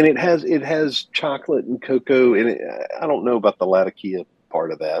 Yeah, and it has chocolate and cocoa, and I don't know about the Latakia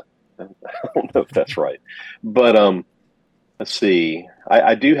part of that. I don't know if that's right, but let's see.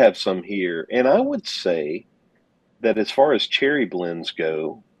 I do have some here, and I would say that as far as cherry blends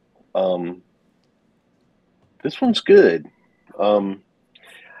go, this one's good.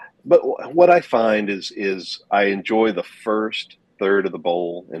 But what I find is I enjoy the first third of the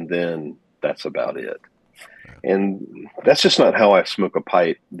bowl, and then that's about it. And that's just not how I smoke a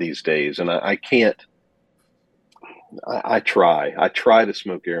pipe these days. And I can't. I try to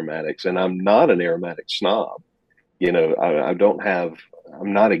smoke aromatics, and I'm not an aromatic snob. I don't have.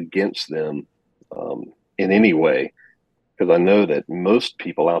 I'm not against them in any way, because I know that most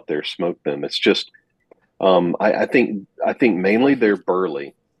people out there smoke them. It's just, I think mainly they're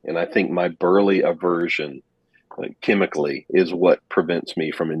burley, and I think my burley aversion, like chemically, is what prevents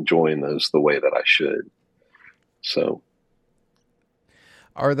me from enjoying those the way that I should. So,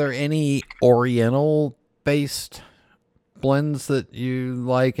 are there any Oriental based blends that you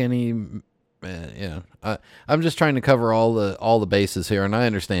like? Any? I'm just trying to cover all the bases here, and I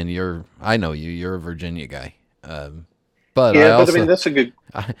understand I know you're a Virginia guy. But yeah, I mean, that's a good.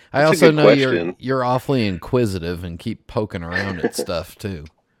 I also know question. you're awfully inquisitive and keep poking around at stuff too.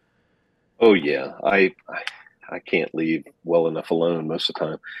 Oh yeah, I can't leave well enough alone most of the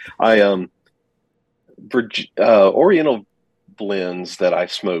time. I Oriental blends that I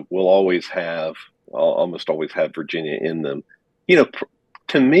smoke will almost always have Virginia in them.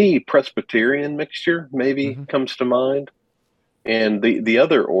 To me, Presbyterian mixture maybe comes to mind, and the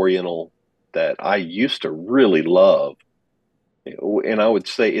other Oriental that I used to really love, and I would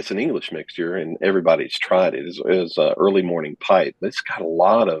say it's an English mixture, and everybody's tried it, is Early Morning Pipe. It's got a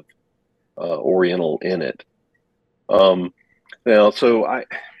lot of Oriental in it. Now,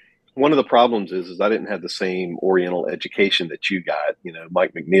 one of the problems is I didn't have the same Oriental education that you got.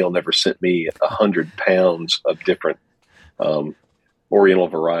 Mike McNeil never sent me 100 pounds of different Oriental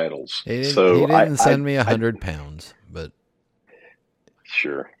varietals. He So didn't send me 100 pounds, but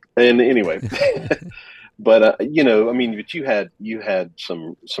sure. And anyway, but I mean, but you had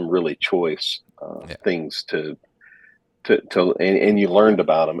some really choice things to and you learned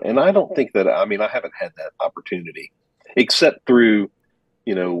about them. And I don't think that, I mean, I haven't had that opportunity except through,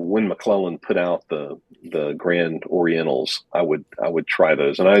 when McClellan put out the Grand Orientals. I would try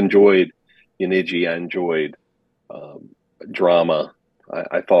those, and I enjoyed Unigi. I enjoyed Drama.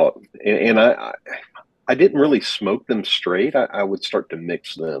 I thought, and I didn't really smoke them straight. I would start to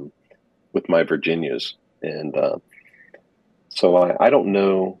mix them with my Virginias, and so I don't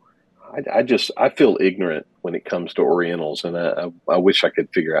know. I feel ignorant when it comes to Orientals, and I wish I could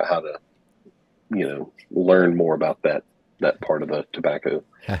figure out how to, learn more about that part of the tobacco.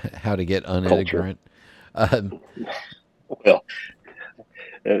 How to get unignorant. Well,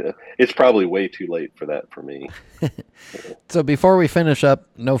 it's probably way too late for that for me. So before we finish up,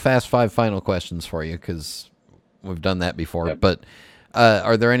 no fast five final questions for you, because we've done that before. Yep. But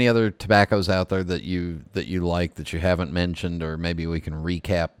are there any other tobaccos out there that you like that you haven't mentioned, or maybe we can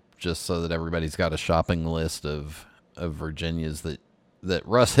recap just so that everybody's got a shopping list of Virginias that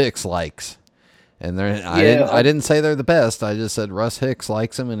Russ Hicks likes? And I didn't say they're the best. I just said Russ Hicks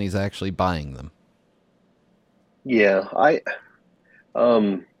likes them, and he's actually buying them. Yeah,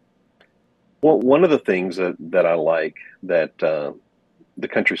 one of the things that I like that the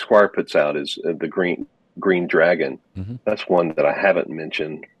Country Squire puts out is the Green Dragon. Mm-hmm. That's one that I haven't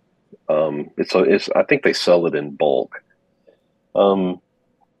mentioned. It's I think they sell it in bulk.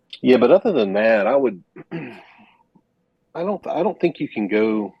 Yeah, but other than that, I don't think you can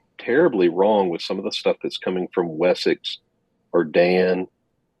go terribly wrong with some of the stuff that's coming from Wessex or Dan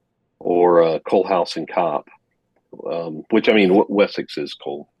or Coalhouse and Cop, which, I mean, Wessex is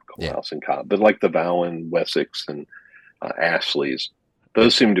Coalhouse and Cop, but like the Bowen, Wessex, and Ashley's,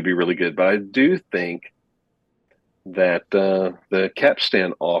 those seem to be really good. But I do think that the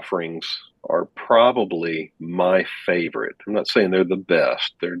capstan offerings are probably my favorite. I'm not saying they're the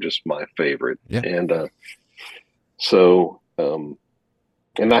best; they're just my favorite. Yeah. And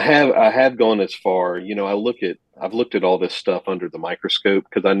and I have gone as far. I've looked at all this stuff under the microscope,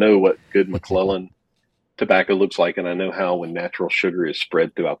 because I know what good McClellan tobacco looks like, and I know how, when natural sugar is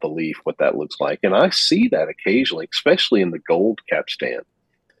spread throughout the leaf, what that looks like. And I see that occasionally, especially in the gold capstan.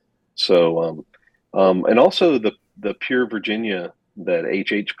 So, and also the pure Virginia that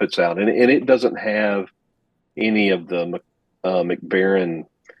HH puts out, and it doesn't have any of the McBaron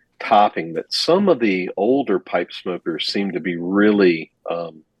topping that some of the older pipe smokers seem to be really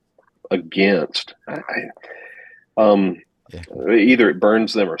against. Either it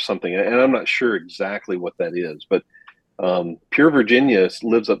burns them or something, and I'm not sure exactly what that is, but pure Virginia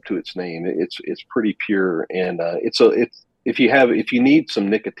lives up to its name. It's pretty pure, and if you need some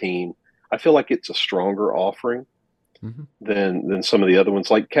nicotine, I feel like it's a stronger offering than some of the other ones.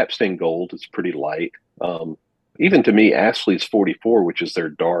 Like Capstan Gold, it's pretty light. Even to me, Ashley's 44, which is their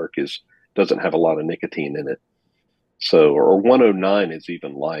dark, doesn't have a lot of nicotine in it. So, or 109 is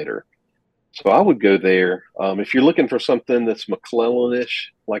even lighter. So I would go there. If you're looking for something that's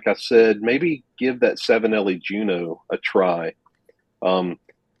McClellan-ish, like I said, maybe give that 7LE Juno a try.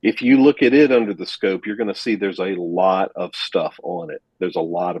 If you look at it under the scope, you're going to see there's a lot of stuff on it. There's a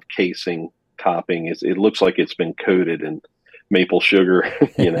lot of casing, topping. It looks like it's been coated in maple sugar,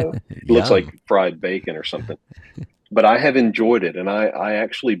 it looks like fried bacon or something. But I have enjoyed it. And I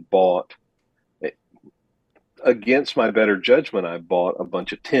actually bought, against my better judgment, I bought a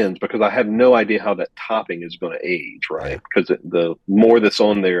bunch of tins because I have no idea how that topping is going to age, right? Because the more that's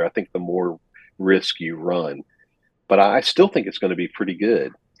on there, I think the more risk you run. But I still think it's going to be pretty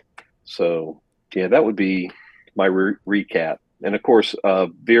good. So, yeah, that would be my recap. And, of course,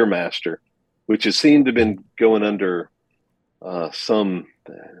 Beermaster, which has seemed to have been going under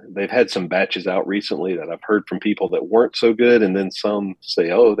they've had some batches out recently that I've heard from people that weren't so good. And then some say,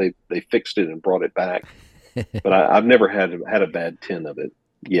 oh, they fixed it and brought it back. But I've never had a bad tin of it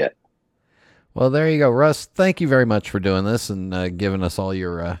yet. Well, there you go, Russ. Thank you very much for doing this and giving us all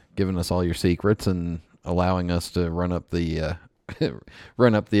your secrets and allowing us to run up the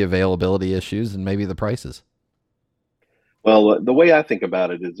availability issues and maybe the prices. Well, the way I think about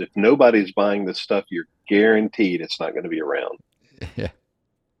it is, if nobody's buying this stuff, you're guaranteed it's not going to be around. Yeah.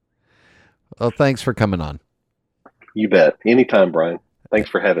 Well, thanks for coming on. You bet. Anytime, Brian. Thanks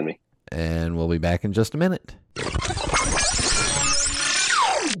for having me. And we'll be back in just a minute.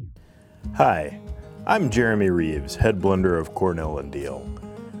 Hi, I'm Jeremy Reeves, head blender of Cornell & Deal.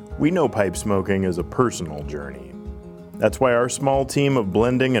 We know pipe smoking is a personal journey. That's why our small team of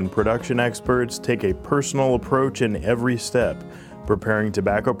blending and production experts take a personal approach in every step, preparing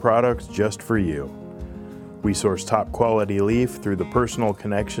tobacco products just for you. We source top quality leaf through the personal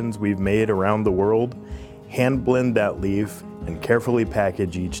connections we've made around the world, hand blend that leaf, and carefully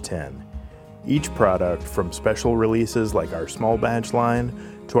package each tin. Each product, from special releases like our small batch line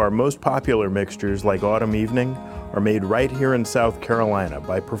to our most popular mixtures like Autumn Evening, are made right here in South Carolina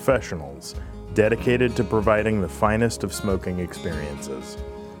by professionals dedicated to providing the finest of smoking experiences.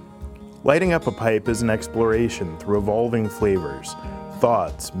 Lighting up a pipe is an exploration through evolving flavors,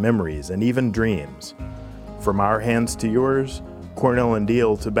 thoughts, memories, and even dreams. From our hands to yours, Cornell &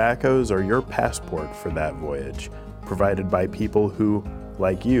 Deal tobaccos are your passport for that voyage, provided by people who,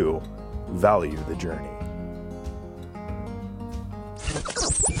 like you, value the journey.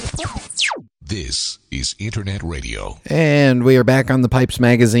 This is Internet Radio. And we are back on the Pipes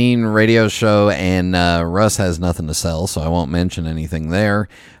Magazine radio show, and Russ has nothing to sell, so I won't mention anything there.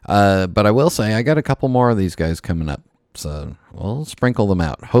 But I will say I got a couple more of these guys coming up, so we'll sprinkle them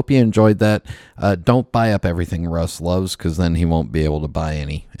out. Hope you enjoyed that. Don't buy up everything Russ loves, because then he won't be able to buy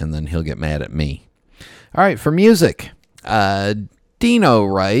any, and then he'll get mad at me. All right, for music. Dino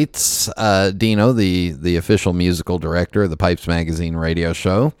writes, Dino, the official musical director of the Pipes Magazine radio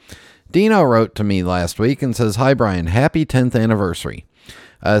show. Dino wrote to me last week and says, "Hi, Brian. Happy 10th anniversary.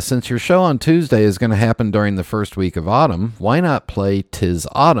 Since your show on Tuesday is going to happen during the first week of autumn, why not play 'Tis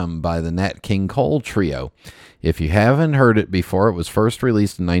Autumn by the Nat King Cole Trio? If you haven't heard it before, it was first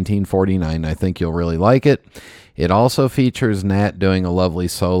released in 1949. I think you'll really like it. It also features Nat doing a lovely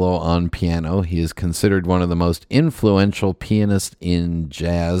solo on piano. He is considered one of the most influential pianists in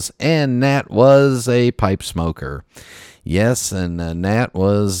jazz, and Nat was a pipe smoker." Yes, and Nat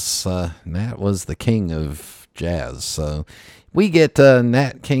was the king of jazz. So we get the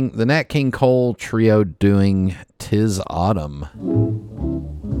Nat King Cole Trio doing "'Tis Autumn."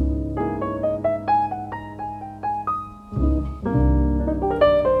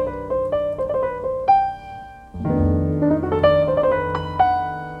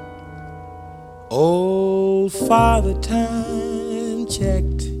 Old Father Time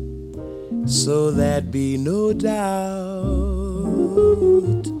checked, so that be no doubt.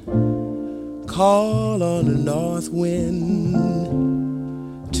 Call on the north wind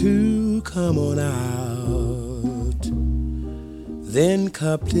to come on out. Then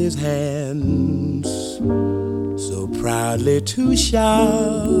cupped his hands so proudly to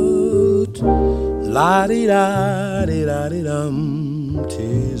shout, la-di-da-di-da-di-dum,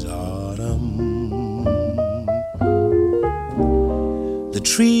 'tis autumn. The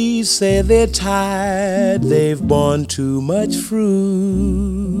trees say they're tired, they've borne too much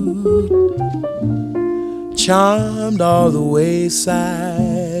fruit. Charmed all the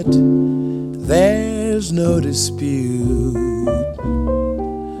wayside, there's no dispute.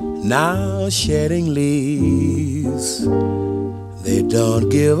 Now shedding leaves, they don't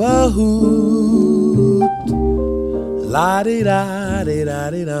give a hoot.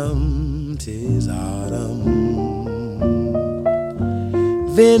 La-di-da-di-da-di-dum, 'tis autumn.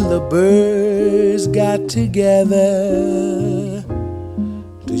 Then the birds got together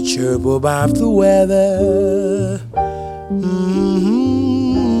to chirp about the weather.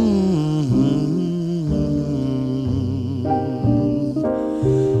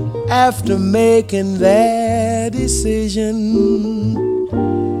 After making their decision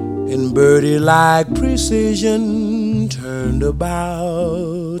in birdie-like precision, turn turned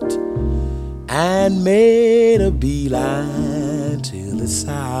about and made a beeline to the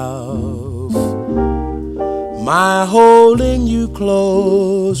south. My holding you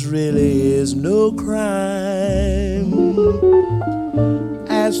close really is no crime,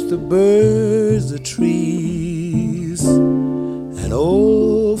 as the birds, the trees, and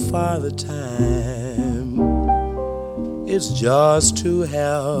oh, Father Time, it's just to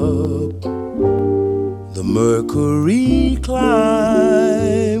help the mercury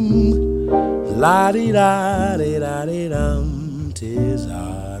climb. La-di-da-di-da-di-dum, 'tis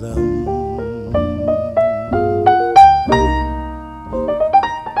autumn.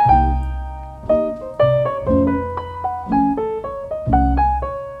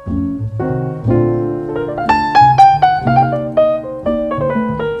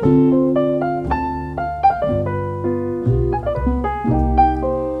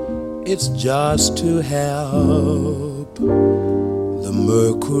 It's just to help the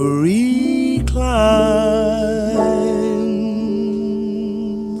mercury climb.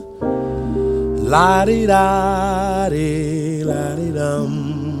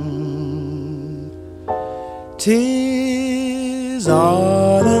 La-di-da-di-la-di-dum, 'tis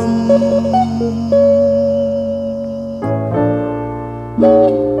autumn.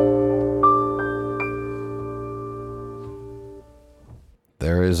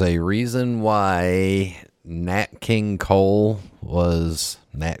 There is a reason why Nat King Cole was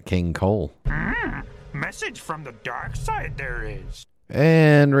Nat King Cole. Message from the dark side there is.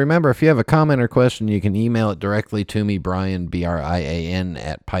 And remember, if you have a comment or question, you can email it directly to me, Brian, Brian,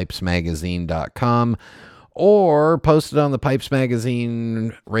 at pipesmagazine.com, or post it on the Pipes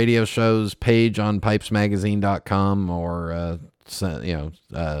Magazine radio shows page on pipesmagazine.com, or, I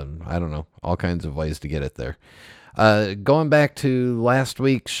don't know, all kinds of ways to get it there. Going back to last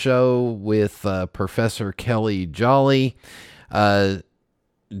week's show with Professor Kelly Jolly,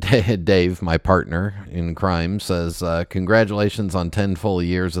 Dave, my partner in crime, says, congratulations on 10 full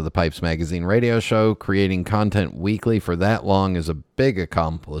years of the Pipes Magazine radio show. Creating content weekly for that long is a big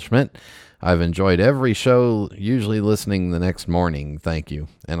accomplishment. I've enjoyed every show, usually listening the next morning. Thank you.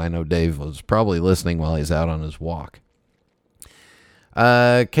 And I know Dave was probably listening while he's out on his walk.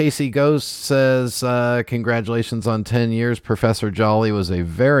 Casey Ghost says, congratulations on 10 years. Professor Jolly was a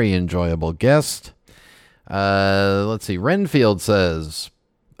very enjoyable guest. Let's see. Renfield says,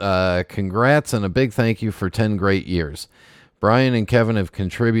 congrats and a big thank you for 10 great years. Brian and Kevin have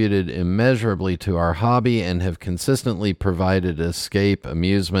contributed immeasurably to our hobby and have consistently provided escape,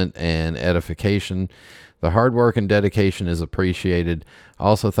 amusement, and edification. The hard work and dedication is appreciated.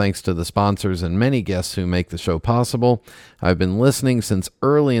 Also, thanks to the sponsors and many guests who make the show possible. I've been listening since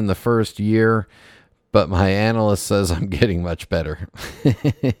early in the first year, but my analyst says I'm getting much better.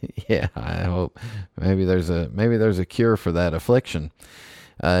 Yeah, I hope maybe there's a cure for that affliction.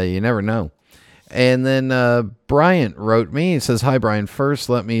 You never know. And then Bryant wrote me. He says, "Hi, Brian. First,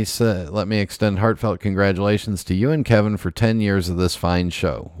 let me extend heartfelt congratulations to you and Kevin for 10 years of this fine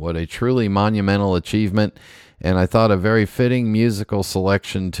show. What a truly monumental achievement, and I thought a very fitting musical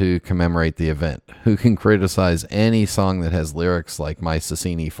selection to commemorate the event. Who can criticize any song that has lyrics like My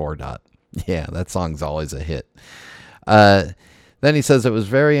Sassini 4 Dot? Yeah, that song's always a hit." Then he says, "It was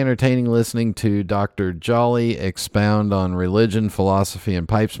very entertaining listening to Dr. Jolly expound on religion, philosophy, and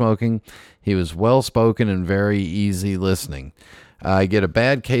pipe smoking. He was well-spoken and very easy listening. I get a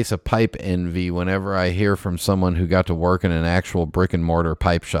bad case of pipe envy whenever I hear from someone who got to work in an actual brick-and-mortar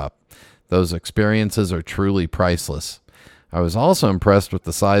pipe shop. Those experiences are truly priceless. I was also impressed with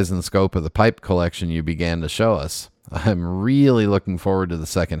the size and scope of the pipe collection you began to show us. I'm really looking forward to the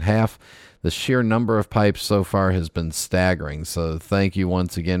second half. The sheer number of pipes so far has been staggering, so thank you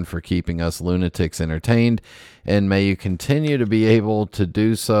once again for keeping us lunatics entertained, and may you continue to be able to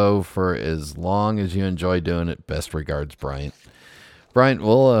do so for as long as you enjoy doing it. Best regards, Bryant." Bryant,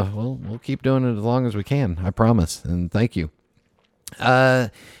 we'll keep doing it as long as we can, I promise, and thank you. And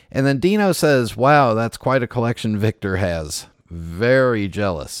then Dino says, "Wow, that's quite a collection Victor has. Very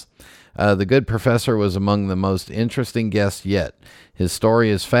jealous. The good professor was among the most interesting guests yet. His story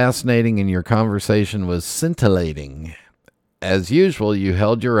is fascinating and your conversation was scintillating. As usual, you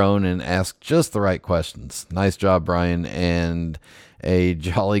held your own and asked just the right questions. Nice job, Brian, and a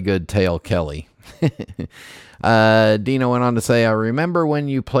jolly good tale, Kelly." Dino went on to say, "I remember when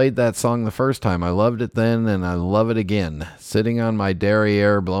you played that song the first time. I loved it then, and I love it again. Sitting on my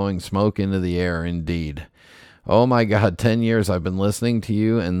derriere, blowing smoke into the air, indeed. Oh my God, 10 years I've been listening to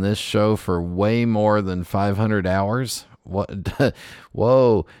you and this show for way more than 500 hours. What?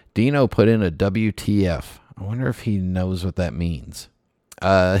 Whoa, Dino put in a WTF. I wonder if he knows what that means.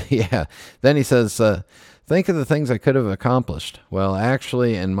 Yeah. Then he says, Think of the things I could have accomplished. Well,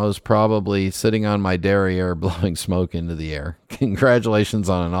 actually, and most probably, sitting on my derriere blowing smoke into the air. Congratulations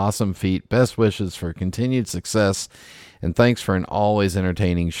on an awesome feat. Best wishes for continued success. And thanks for an always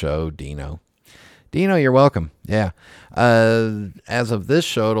entertaining show, Dino. Dino, you're welcome. Yeah. As of this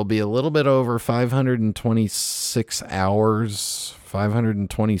show, it'll be a little bit over 526 hours,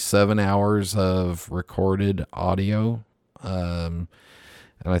 527 hours of recorded audio. And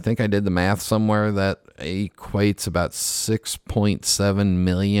I think I did the math somewhere that equates about 6.7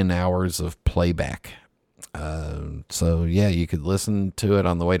 million hours of playback. So yeah, you could listen to it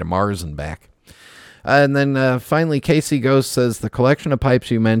on the way to Mars and back. And then finally, Casey Ghost says, the collection of pipes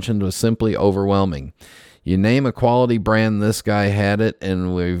you mentioned was simply overwhelming. You name a quality brand, this guy had it,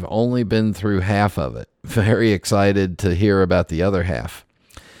 and we've only been through half of it. Very excited to hear about the other half.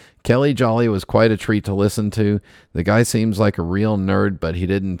 Kelly Jolly was quite a treat to listen to. The guy seems like a real nerd, but he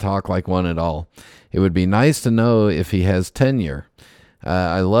didn't talk like one at all. It would be nice to know if he has tenure.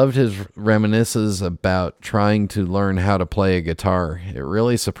 I loved his reminiscences about trying to learn how to play a guitar. It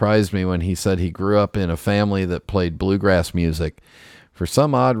really surprised me when he said he grew up in a family that played bluegrass music. For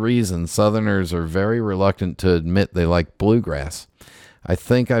some odd reason, Southerners are very reluctant to admit they like bluegrass. I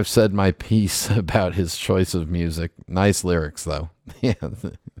think I've said my piece about his choice of music. Nice lyrics, though.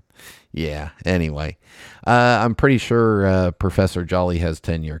 Yeah, anyway. I'm pretty sure Professor Jolly has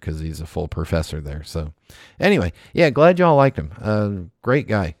tenure because he's a full professor there. So anyway, yeah, glad y'all liked him. Great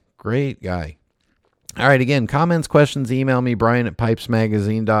guy. Great guy. All right, again, comments, questions, email me, Brian at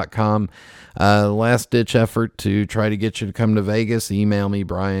pipesmagazine.com. Last-ditch effort to try to get you to come to Vegas. Email me,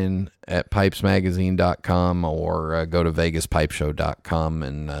 Brian at pipesmagazine.com, or go to vegaspipeshow.com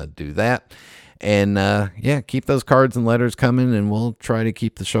and do that. And, yeah, keep those cards and letters coming, and we'll try to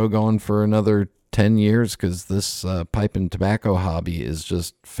keep the show going for another 10 years because this pipe and tobacco hobby is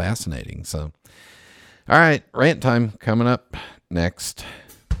just fascinating. So, all right, rant time coming up next.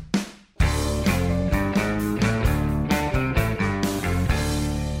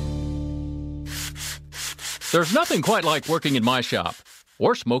 There's nothing quite like working in my shop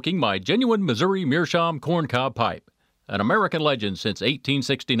or smoking my genuine Missouri Meerschaum corncob pipe, an American legend since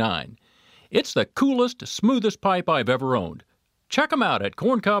 1869. It's the coolest, smoothest pipe I've ever owned. Check them out at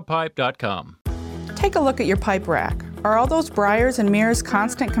corncobpipe.com. Take a look at your pipe rack. Are all those briars and mirrors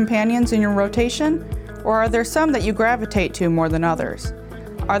constant companions in your rotation? Or are there some that you gravitate to more than others?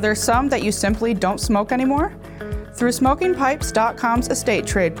 Are there some that you simply don't smoke anymore? Through SmokingPipes.com's estate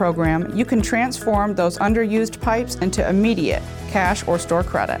trade program, you can transform those underused pipes into immediate cash or store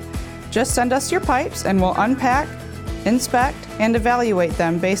credit. Just send us your pipes and we'll unpack, inspect, and evaluate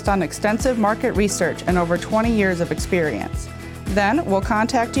them based on extensive market research and over 20 years of experience. Then we'll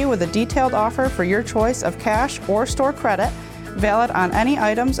contact you with a detailed offer for your choice of cash or store credit, valid on any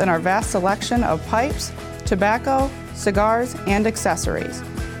items in our vast selection of pipes, tobacco, cigars, and accessories.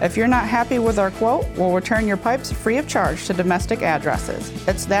 If you're not happy with our quote, we'll return your pipes free of charge to domestic addresses.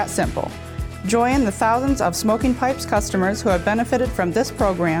 It's that simple. Join the thousands of Smoking Pipes customers who have benefited from this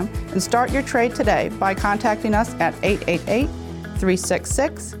program and start your trade today by contacting us at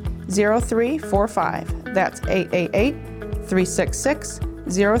 888-366-0345. That's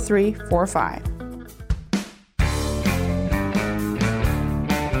 888-366-0345.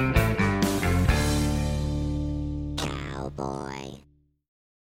 Cowboy.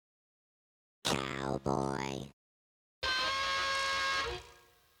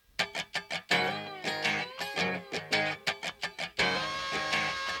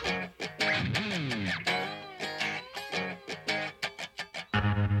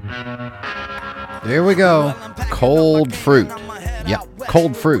 There we go. Cold fruit. Yep,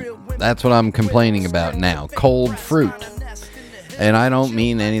 cold fruit. That's what I'm complaining about now. Cold fruit. And I don't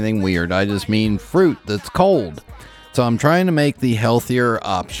mean anything weird. I just mean fruit that's cold. So I'm trying to make the healthier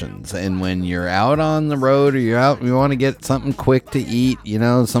options. And when you're out on the road or you're out, you want to get something quick to eat, you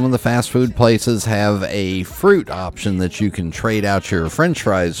know, some of the fast food places have a fruit option that you can trade out your French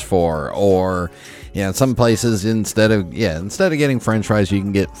fries for. Or, you know, some places instead of getting French fries, you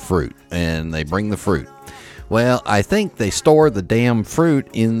can get fruit, and they bring the fruit. Well, I think they store the damn fruit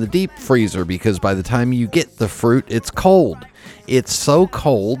in the deep freezer because by the time you get the fruit, it's cold. It's so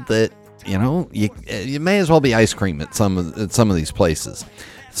cold that, you know, you may as well be ice cream at some of these places.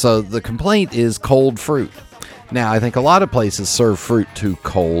 So the complaint is cold fruit. Now, I think a lot of places serve fruit too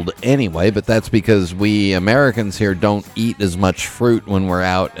cold anyway, but that's because we Americans here don't eat as much fruit when we're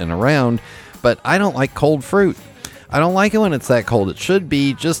out and around. But I don't like cold fruit. I don't like it when it's that cold. It should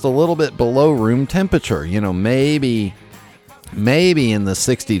be just a little bit below room temperature. You know, maybe in the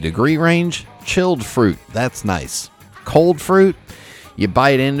 60-degree range. Chilled fruit, that's nice. Cold fruit, You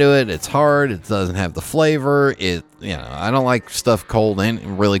bite into it, it's hard, it doesn't have the flavor. I don't like stuff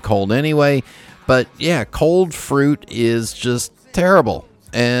really cold anyway. But yeah, cold fruit is just terrible.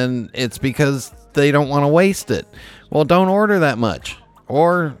 And it's because they don't want to waste it. Well, don't order that much.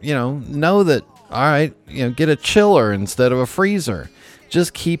 Or, know that, all right, get a chiller instead of a freezer.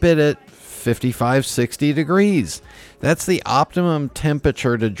 Just keep it at 55, 60 degrees. That's the optimum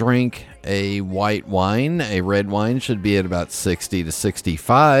temperature to drink a white wine. A red wine should be at about 60 to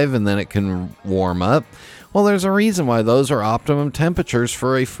 65, and then it can warm up. Well, there's a reason why those are optimum temperatures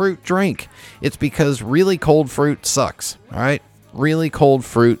for a fruit drink. It's because really cold fruit sucks, all right? Really cold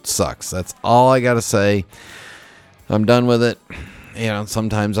fruit sucks. That's all I got to say. I'm done with it.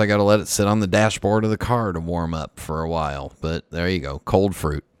 Sometimes I got to let it sit on the dashboard of the car to warm up for a while. But there you go, cold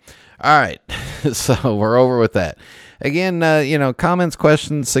fruit. All right, so we're over with that. Again, comments,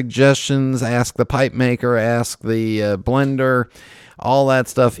 questions, suggestions, ask the pipe maker, ask the blender, all that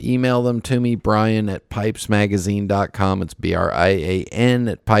stuff. Email them to me, Brian at pipesmagazine.com. It's BRIAN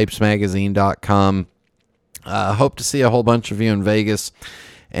at pipesmagazine.com. Hope to see a whole bunch of you in Vegas.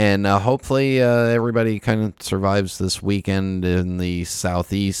 And hopefully everybody kind of survives this weekend in the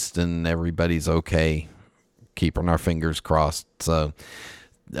Southeast and everybody's okay. Keeping our fingers crossed. So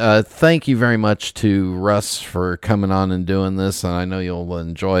thank you very much to Russ for coming on and doing this. And I know you'll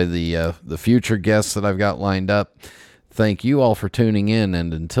enjoy the future guests that I've got lined up. Thank you all for tuning in,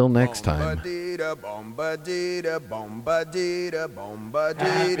 and until next time. Happy trails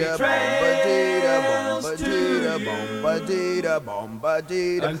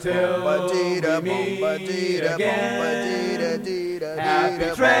until we meet again.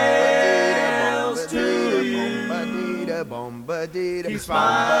 Happy trails to you. Keep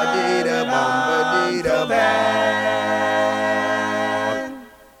smiling until then.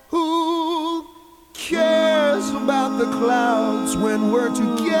 Who cares about the clouds when we're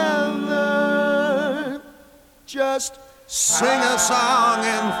together? Just sing a song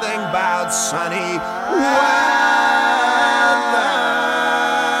and think about sunny weather.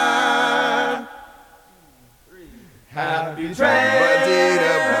 Happy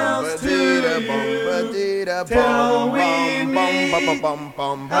trails to you till we meet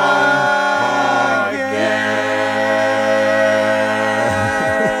again.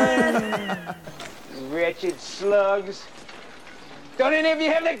 Wretched slugs. Don't any of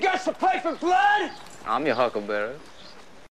you have the guts to play for blood? I'm your huckleberry.